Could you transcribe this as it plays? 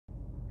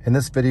In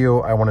this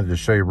video, I wanted to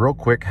show you real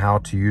quick how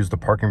to use the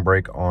parking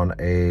brake on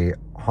a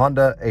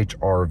Honda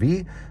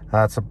HR-V.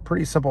 It's a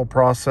pretty simple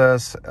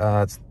process.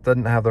 It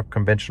doesn't have the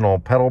conventional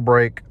pedal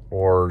brake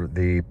or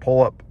the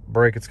pull-up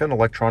brake. It's got an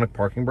electronic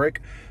parking brake.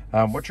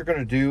 What you're going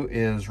to do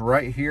is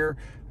right here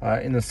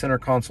in the center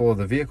console of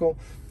the vehicle,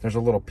 there's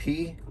a little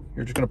P.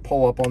 You're just going to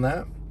pull up on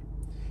that.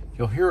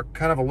 You'll hear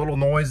kind of a little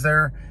noise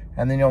there,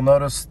 and then you'll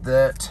notice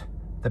that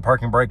the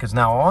parking brake is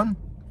now on.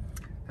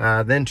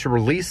 Then to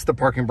release the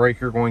parking brake,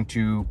 you're going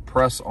to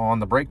press on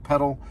the brake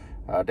pedal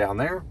down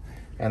there.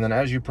 And then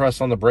as you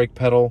press on the brake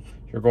pedal,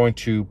 you're going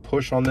to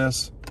push on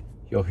this.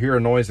 You'll hear a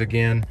noise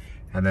again.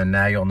 And then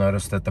now you'll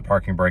notice that the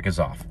parking brake is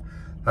off.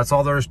 That's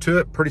all there is to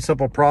it. Pretty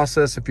simple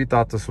process. If you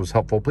thought this was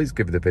helpful, please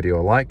give the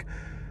video a like.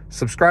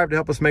 Subscribe to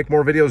help us make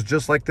more videos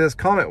just like this.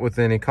 Comment with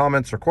any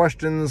comments or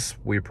questions.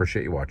 We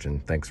appreciate you watching.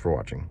 Thanks for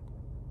watching.